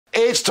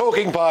It's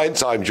Talking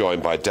Pints. I'm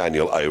joined by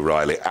Daniel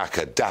O'Reilly,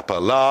 aka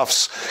Dapper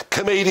Laughs,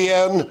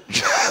 comedian.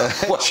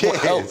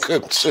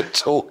 Welcome to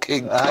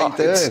Talking Pints. How you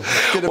doing?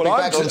 Good to be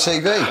back on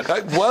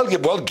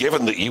TV. Well,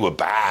 given that you were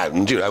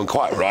banned, and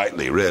quite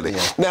rightly, really.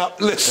 Yeah. Now,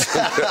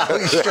 listen.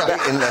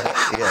 Straight in there.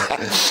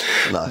 Yeah.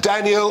 No.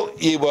 Daniel,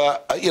 you were,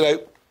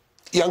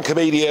 young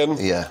comedian.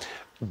 Yeah.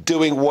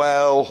 Doing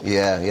well.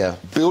 Yeah.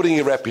 Building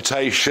your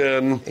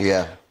reputation.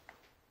 Yeah.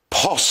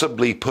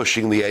 Possibly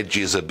pushing the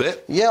edges a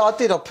bit. Yeah, I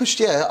did. I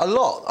pushed, a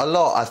lot.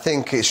 I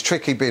think it's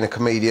tricky being a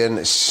comedian.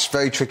 It's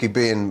very tricky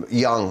being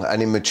young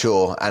and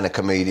immature and a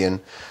comedian.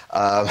 Do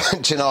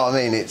you know what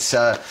I mean? It's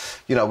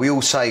we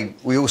all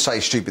say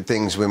stupid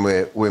things when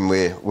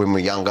we're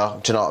younger.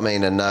 Do you know what I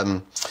mean?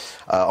 And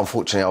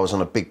unfortunately, I was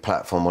on a big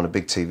platform, on a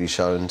big TV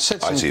show, and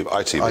said some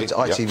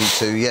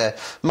ITV2. Yeah,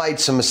 made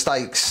some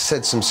mistakes,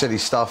 said some silly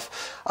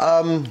stuff.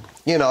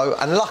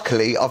 And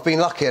luckily, I've been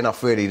lucky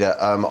enough really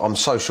that I'm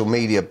social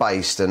media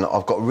based and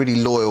I've got a really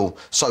loyal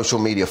social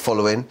media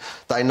following.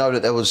 They know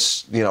that there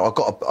was, I've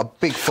got a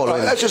big following.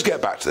 Right, let's just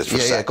get back to this for a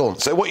second. Yeah, go on.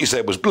 So what you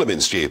said was blooming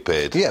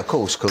stupid. Yeah, of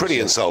course. Pretty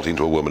insulting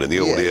to a woman in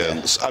the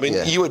audience. Yeah. I mean,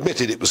 you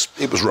admitted it was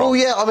wrong. Well,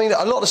 yeah, I mean,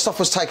 a lot of stuff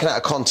was taken out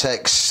of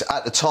context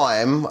at the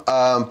time,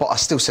 but I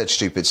still said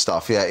stupid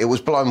stuff, yeah. It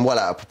was blown well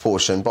out of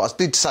proportion, but I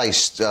did say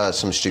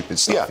some stupid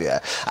stuff,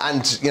 yeah.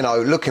 And,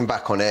 looking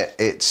back on it,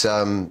 it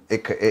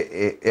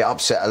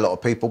upset a lot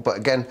of people. But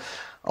again,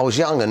 I was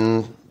young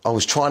and I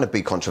was trying to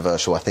be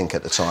controversial, I think,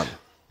 at the time.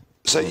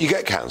 So you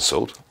get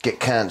cancelled?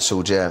 Get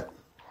cancelled, yeah.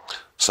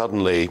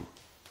 Suddenly,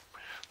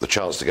 the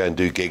chance to go and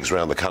do gigs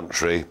around the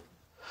country.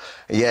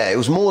 Yeah, it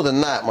was more than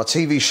that. My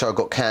TV show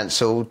got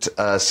cancelled.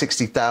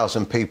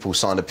 60,000 people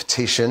signed a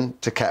petition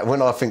to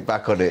when I think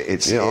back on it,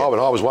 it's... Yeah, I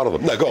was one of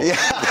them. No, go on. Yeah.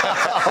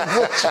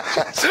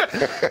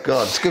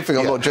 God, it's a good thing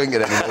I'm not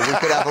drinking anymore. We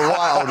could have a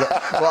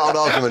wild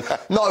argument.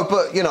 No,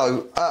 but,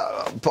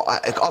 but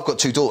I've got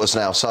two daughters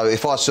now, so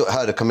if I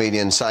heard a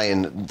comedian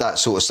saying that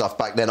sort of stuff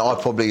back then, I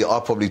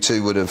probably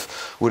too would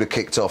have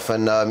kicked off.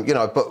 And,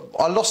 but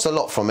I lost a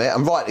lot from it,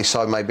 and rightly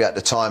so maybe at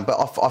the time, but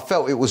I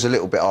felt it was a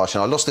little bit harsh.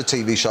 And I lost the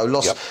TV show,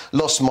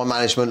 lost my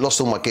management, lost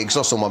all my gigs,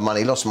 lost all my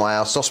money, lost my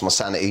house, lost my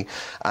sanity,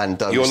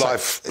 and your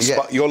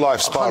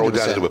life spiraled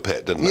down into a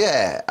pit, didn't it?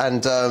 Yeah,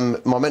 and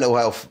my mental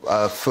health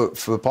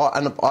for a part,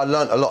 and I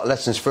learnt a lot of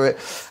lessons through it.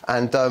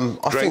 And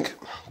I think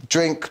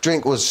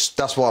drink was,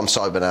 that's why I'm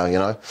sober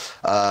now.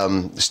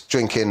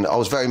 Drinking, I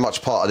was very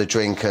much part of the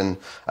drink and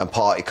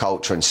party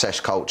culture and sesh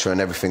culture and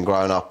everything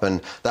growing up,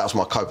 and that was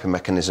my coping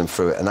mechanism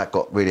through it, and that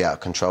got really out of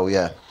control.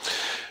 Yeah.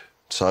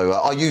 So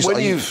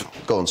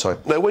go on, sorry.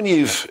 No, when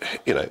you've,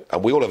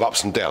 and we all have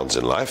ups and downs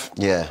in life.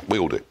 Yeah. We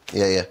all do.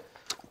 Yeah.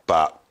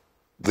 But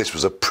this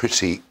was a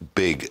pretty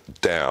big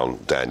down,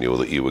 Daniel,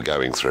 that you were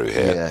going through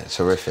here. Yeah, it's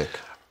horrific.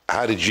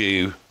 How did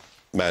you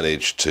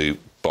manage to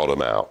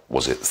bottom out?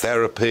 Was it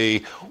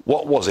therapy?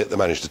 What was it that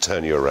managed to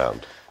turn you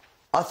around?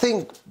 I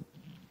think,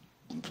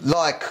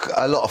 like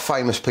a lot of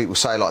famous people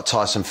say, like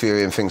Tyson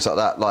Fury and things like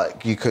that,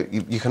 like you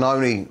can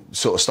only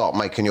sort of start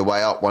making your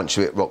way up once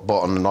you hit rock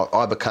bottom. And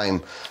I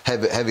became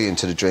heavy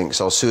into the drinks.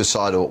 I was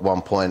suicidal at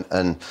one point,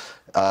 and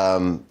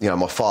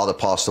my father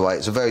passed away.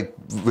 It's a very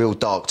real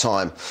dark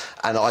time,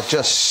 and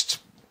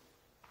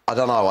I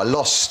don't know, I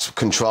lost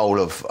control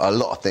of a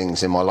lot of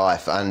things in my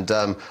life, and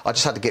I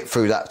just had to get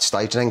through that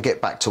stage and then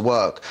get back to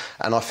work.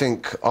 And I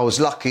think I was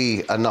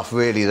lucky enough,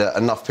 really, that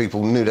enough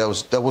people knew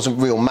there wasn't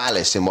real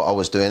malice in what I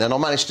was doing, and I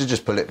managed to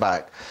just pull it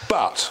back.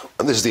 But,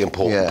 and this is the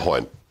important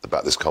point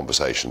about this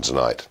conversation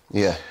tonight,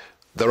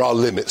 there are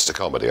limits to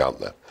comedy, aren't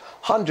there?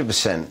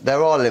 100%.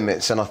 There are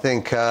limits, and I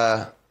think...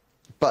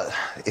 but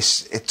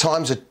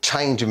times are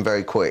changing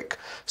very quick,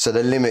 so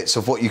the limits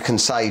of what you can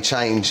say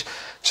change.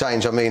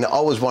 I mean,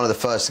 I was one of the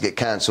first to get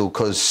cancelled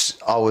because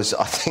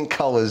I think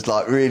I was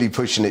like really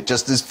pushing it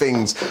just as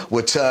things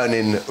were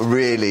turning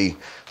really,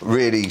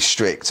 really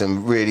strict,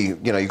 and really,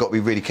 you've got to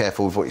be really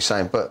careful with what you're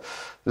saying. But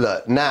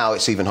look, now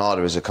it's even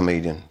harder as a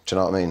comedian. Do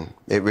you know what I mean?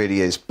 It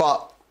really is.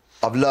 But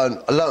I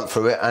learned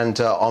through it, and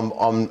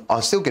I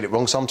still get it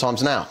wrong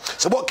sometimes now.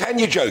 So what can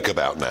you joke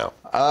about now?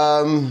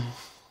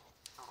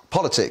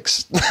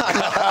 Politics.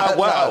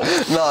 Well,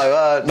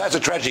 no, that's a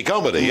tragic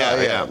comedy.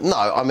 Yeah. No,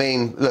 I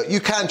mean, look, you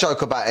can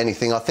joke about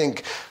anything. I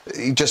think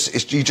you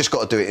just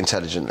got to do it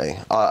intelligently.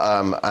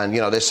 And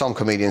there's some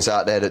comedians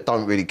out there that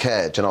don't really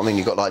care. Do you know what I mean?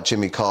 You've got like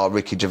Jimmy Carr,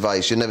 Ricky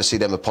Gervais. You never see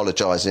them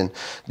apologising.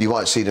 You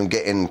won't see them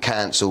getting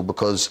cancelled,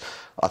 because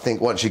I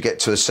think once you get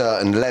to a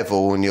certain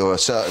level and you're a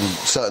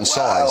certain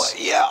size.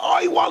 Yeah,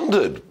 I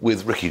wondered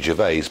with Ricky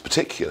Gervais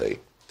particularly,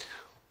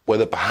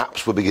 whether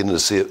perhaps we're beginning to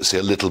see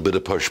a little bit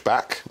of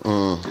pushback,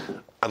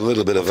 and a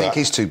little bit of that. I think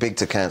he's too big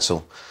to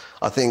cancel.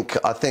 I think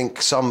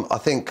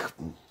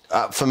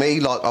for me,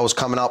 like, I was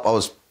coming up, I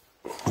was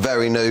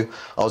very new,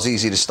 I was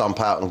easy to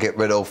stump out and get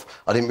rid of.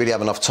 I didn't really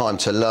have enough time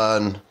to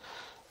learn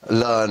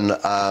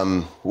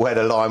where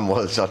the line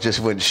was. I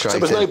just went straight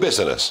in. So there's no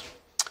bitterness?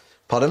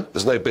 Pardon?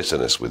 There's no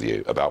bitterness with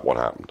you about what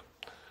happened?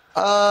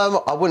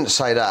 I wouldn't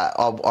say that.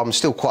 I'm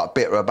still quite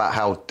bitter about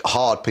how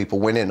hard people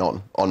went in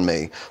on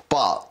me,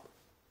 but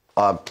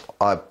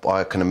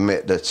I can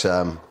admit that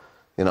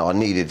you know, I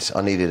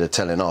needed a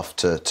telling off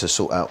to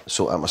sort out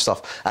my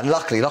stuff. And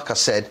luckily, like I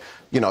said,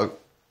 you know,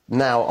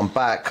 now I'm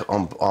back.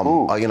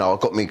 You know, I've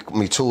got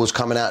me tours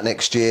coming out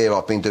next year.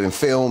 I've been doing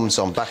films.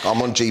 I'm back.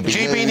 I'm on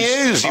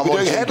GBNews. You've been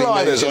doing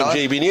headliners on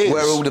GBNews,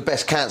 where all the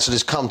best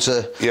counsellors come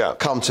to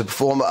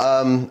perform.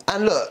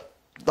 And look,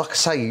 like I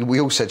say,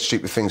 we all said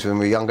stupid things when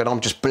we were younger, and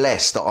I'm just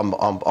blessed that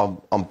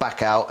I'm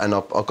back out, and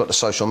I've got the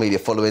social media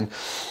following,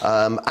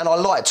 and I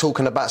like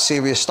talking about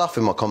serious stuff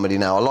in my comedy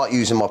now. I like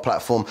using my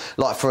platform.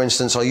 Like, for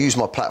instance, I use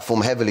my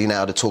platform heavily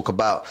now to talk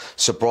about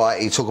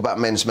sobriety, talk about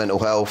men's mental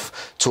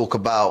health, talk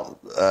about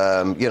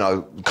you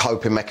know,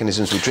 coping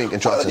mechanisms with drinking,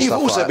 drugs, and you've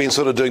stuff also like been that.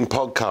 sort of doing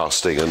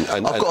podcasting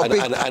and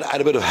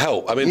a bit of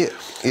help. I mean,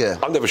 yeah.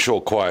 I'm never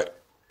sure quite,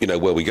 you know,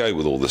 where we go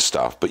with all this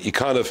stuff, but you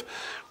kind of,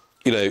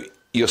 you know,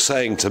 you're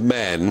saying to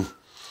men,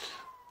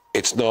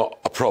 it's not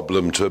a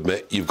problem to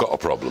admit you've got a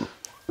problem.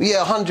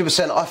 Yeah,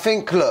 100%. I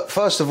think, look,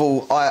 first of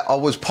all, I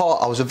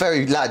was a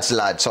very lad's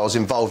lad, so I was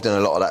involved in a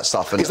lot of that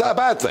stuff. And is that a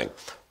bad thing?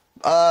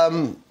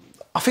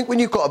 I think when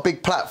you've got a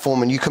big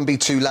platform and you can be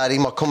too laddie,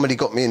 my comedy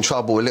got me in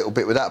trouble a little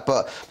bit with that.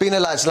 But being a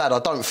lad's lad, I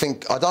don't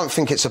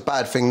think it's a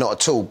bad thing, not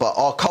at all. But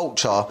our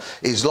culture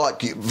is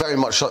like very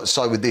much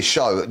so with this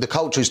show. The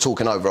culture is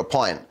talking over a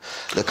pint.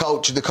 The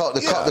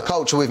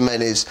culture with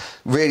men is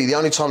really the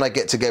only time they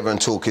get together and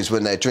talk is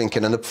when they're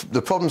drinking. And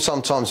the problem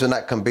sometimes when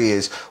that can be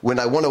is when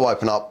they want to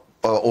open up,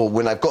 or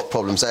when they've got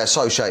problems, they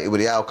associate it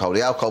with the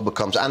alcohol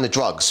becomes, and the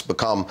drugs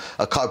become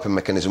a coping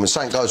mechanism. When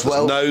something goes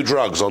well... There's no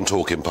drugs on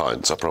Talking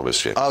Pints, I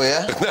promise you. Oh,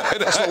 yeah?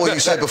 That's not what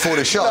you said before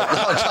the show. No,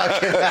 I'm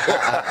joking.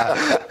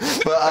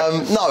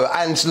 But, no,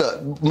 and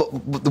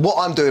look, what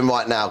I'm doing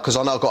right now, because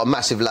I know I've got a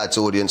massive lads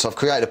audience, I've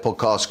created a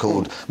podcast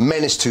called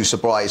Menace to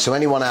Sobriety. So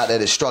anyone out there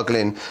that's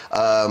struggling,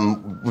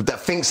 that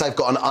thinks they've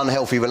got an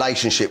unhealthy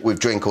relationship with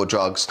drink or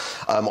drugs,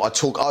 I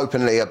talk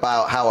openly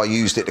about how I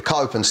used it to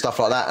cope and stuff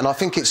like that. And I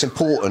think it's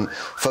important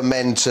for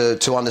men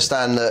to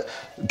understand that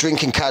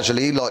drinking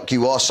casually, like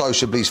you are,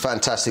 sociably, is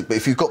fantastic. But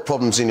if you've got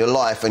problems in your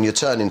life and you're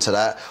turning to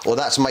that, or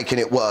that's making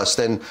it worse,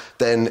 then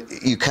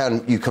you can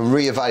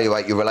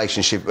reevaluate your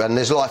relationship. And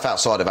there's life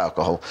outside of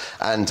alcohol.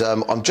 And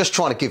I'm just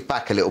trying to give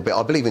back a little bit.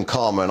 I believe in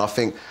karma, and I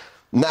think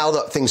now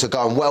that things are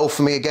going well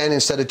for me again,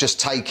 instead of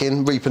just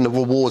reaping the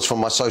rewards from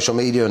my social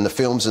media and the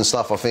films and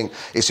stuff, I think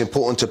it's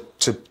important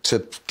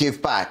to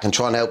give back and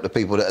try and help the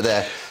people that are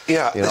there.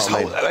 Yeah, you know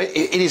what I mean?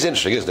 It is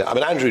interesting, isn't it? I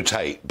mean, Andrew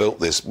Tate built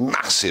this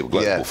massive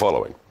global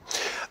following.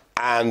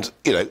 And,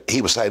 you know,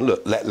 he was saying,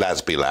 look, let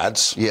lads be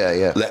lads.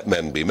 Yeah. Let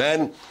men be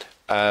men.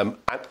 And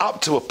up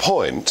to a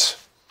point,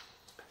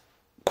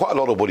 quite a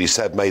lot of what he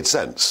said made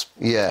sense.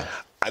 Yeah.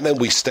 And then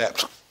we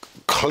stepped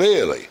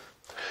clearly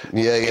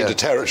into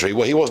territory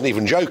where he wasn't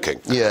even joking.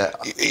 Yeah.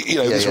 You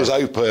know, this was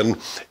open.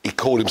 He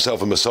called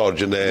himself a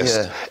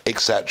misogynist,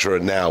 etc.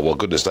 And now, well,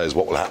 goodness knows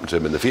what will happen to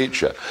him in the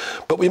future.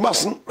 But we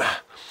mustn't...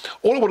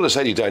 All I wanted to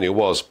say to you, Daniel,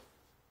 was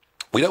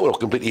we don't want to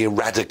completely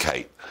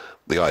eradicate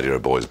the idea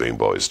of boys being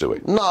boys, do we?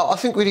 No, I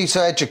think we need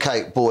to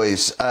educate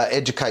boys,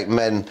 educate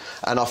men,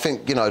 and I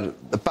think, you know,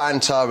 the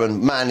banter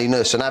and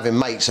manliness and having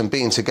mates and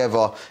being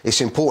together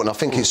is important. I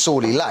think it's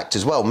sorely lacked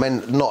as well.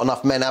 Not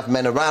enough men have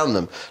men around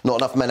them.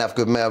 Not enough men have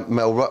good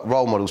male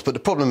role models. But the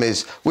problem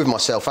is, with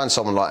myself and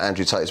someone like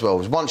Andrew Tate as well,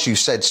 is once you've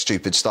said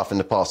stupid stuff in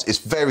the past, it's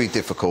very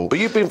difficult. But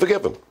you've been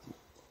forgiven.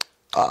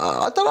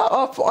 I don't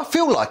know. I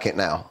feel like it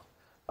now.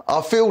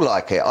 I feel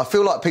like it. I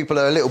feel like people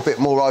are a little bit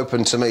more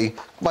open to me,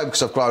 maybe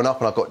because I've grown up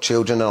and I've got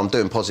children and I'm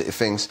doing positive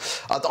things.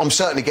 I'm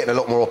certainly getting a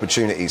lot more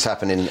opportunities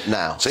happening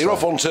now. So you're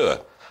off on tour?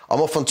 I'm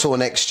off on tour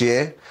next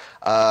year.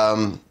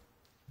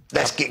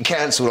 Let's get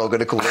cancelled, I'm going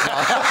to call it.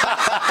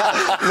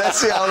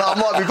 Let's see. I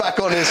might be back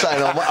on here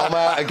saying I'm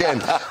out again.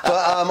 But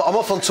I'm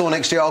off on tour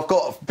next year. I've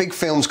got big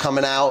films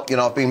coming out. You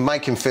know, I've been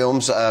making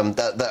films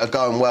that are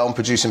going well. I'm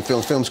producing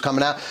films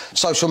coming out.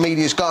 Social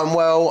media's going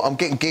well. I'm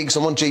getting gigs.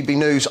 I'm on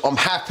GBNews. I'm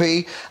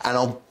happy and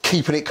I'm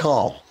keeping it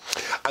calm.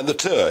 And the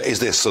tour, is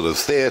this sort of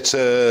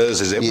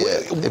theatres? Is it?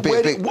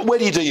 Yeah. Where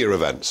do you do your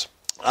events?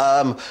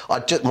 My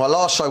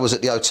last show was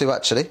at the O2,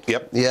 actually.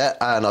 Yep. Yeah,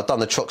 and I've done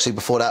the Troxy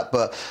before that,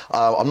 but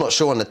I'm not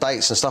sure on the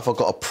dates and stuff. I've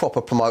got a proper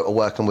promoter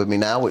working with me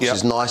now, which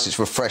is nice. It's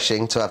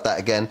refreshing to have that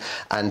again.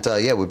 And,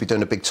 yeah, we'll be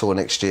doing a big tour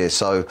next year.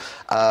 So,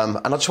 and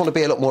I just want to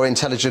be a lot more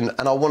intelligent,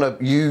 and I want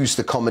to use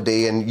the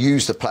comedy and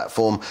use the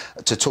platform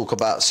to talk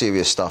about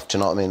serious stuff, do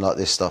you know what I mean, like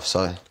this stuff,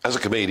 so... As a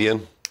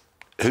comedian,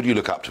 who do you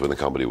look up to in the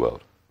comedy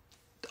world?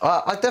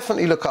 I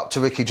definitely look up to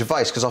Ricky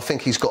Gervais because I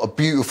think he's got a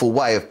beautiful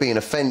way of being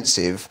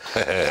offensive,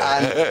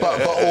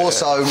 but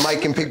also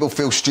making people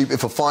feel stupid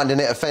for finding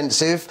it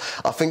offensive.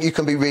 I think you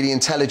can be really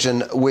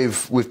intelligent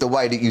with the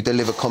way that you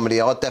deliver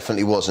comedy. I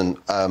definitely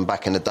wasn't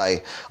back in the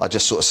day. I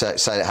just sort of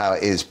say it how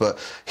it is. But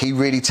he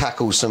really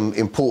tackles some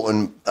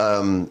important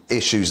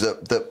issues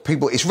that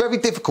people... It's very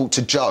difficult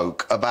to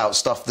joke about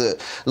stuff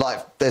that,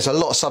 like, there's a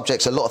lot of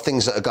subjects, a lot of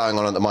things that are going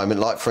on at the moment.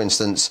 Like, for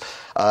instance...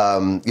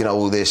 you know,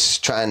 all this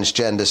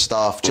transgender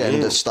stuff,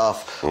 gender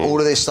stuff. All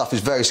of this stuff is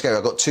very scary.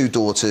 I've got 2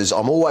 daughters.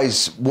 I'm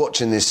always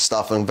watching this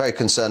stuff and very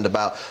concerned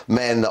about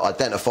men that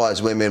identify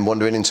as women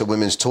wandering into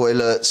women's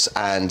toilets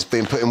and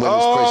being put in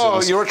women's prisons.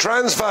 Oh, you're a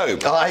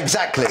transphobe.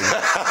 Exactly.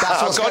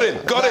 That's what's got him.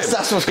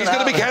 He's going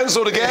to be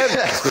cancelled again.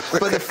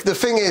 But the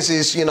thing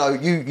is, you know,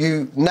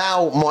 you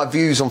now my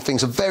views on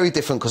things are very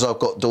different because I've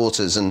got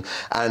daughters, and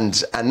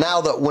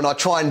now that when I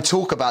try and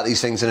talk about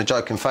these things in a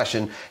joking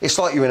fashion, it's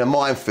like you're in a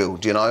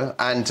minefield, you know,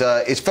 and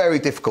it's very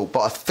difficult.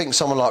 But I think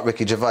someone like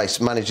Ricky Gervais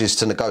manages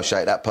to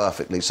negotiate that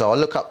perfectly. So I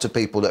look up to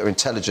people that are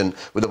intelligent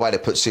with the way they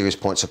put serious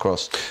points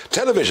across.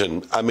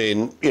 Television, I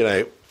mean, you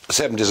know,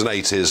 70s and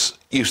 80s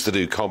used to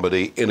do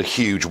comedy in a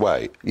huge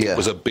way. Yeah. It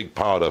was a big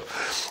part of,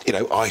 you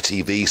know,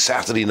 ITV,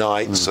 Saturday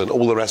nights and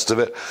all the rest of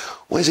it.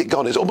 Where's it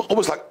gone? It's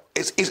almost like,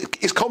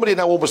 is comedy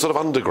now almost sort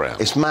of underground?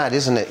 It's mad,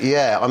 isn't it?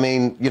 Yeah, I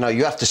mean, you know,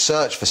 you have to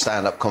search for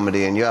stand-up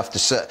comedy, and you have to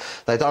search.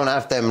 They don't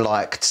have them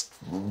like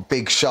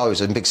big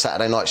shows and big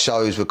Saturday night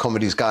shows where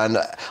comedy's going.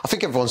 I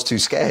think everyone's too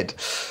scared,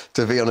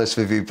 to be honest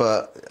with you.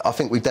 But I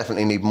think we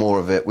definitely need more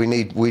of it. We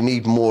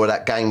need more of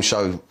that game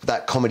show,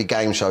 that comedy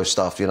game show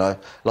stuff. You know,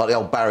 like the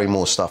old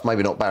Barrymore stuff.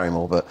 Maybe not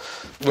Barrymore, but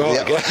well,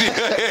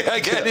 yeah.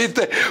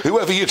 again,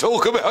 whoever you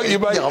talk about, you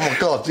may. Oh my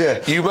God,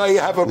 yeah. You may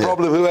have a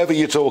problem. Whoever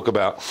you talk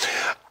about.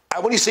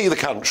 And when you see the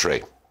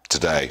country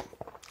today,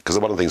 because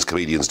one of the things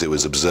comedians do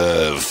is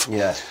observe.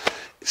 Yeah.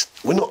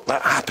 We're not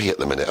that happy at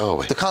the minute, are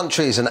we? The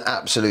country is an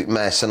absolute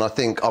mess, and I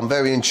think I'm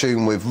very in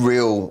tune with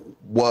real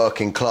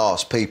working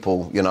class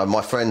people. You know,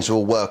 my friends are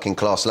all working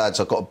class lads.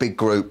 I've got a big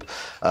group.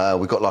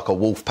 We've got like a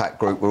wolf pack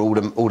group where all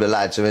the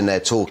lads are in there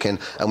talking,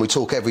 and we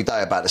talk every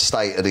day about the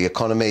state of the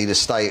economy, the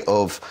state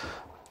of.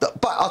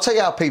 But I'll tell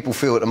you how people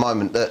feel at the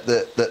moment that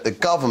the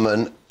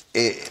government.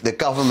 The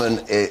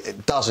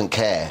government doesn't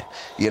care.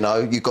 You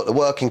know, you've got the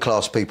working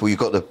class people, you've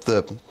got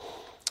the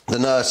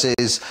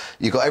nurses,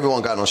 you've got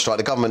everyone going on strike.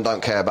 The government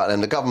don't care about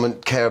them. The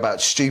government care about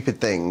stupid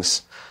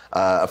things,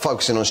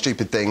 focusing on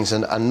stupid things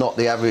and not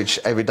the average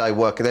everyday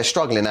worker. They're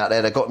struggling out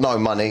there. They've got no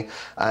money,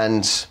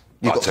 and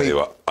I'll tell you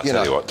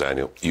what,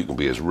 Daniel, you can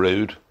be as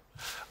rude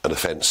and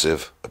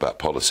offensive about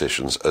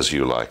politicians as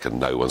you like, and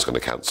no one's going to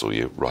cancel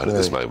you at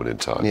this moment in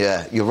time.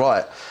 Yeah, you're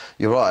right.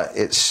 You're right.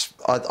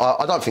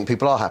 I don't think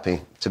people are happy,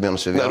 to be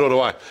honest with you. No, nor do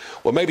I.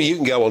 Well, maybe you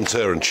can go on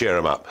tour and cheer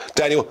them up.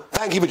 Daniel,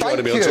 thank you for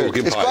joining me on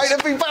Talking Pints. It's great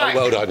to be back. Oh,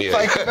 well done, you.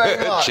 Thank you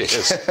very much.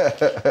 Cheers.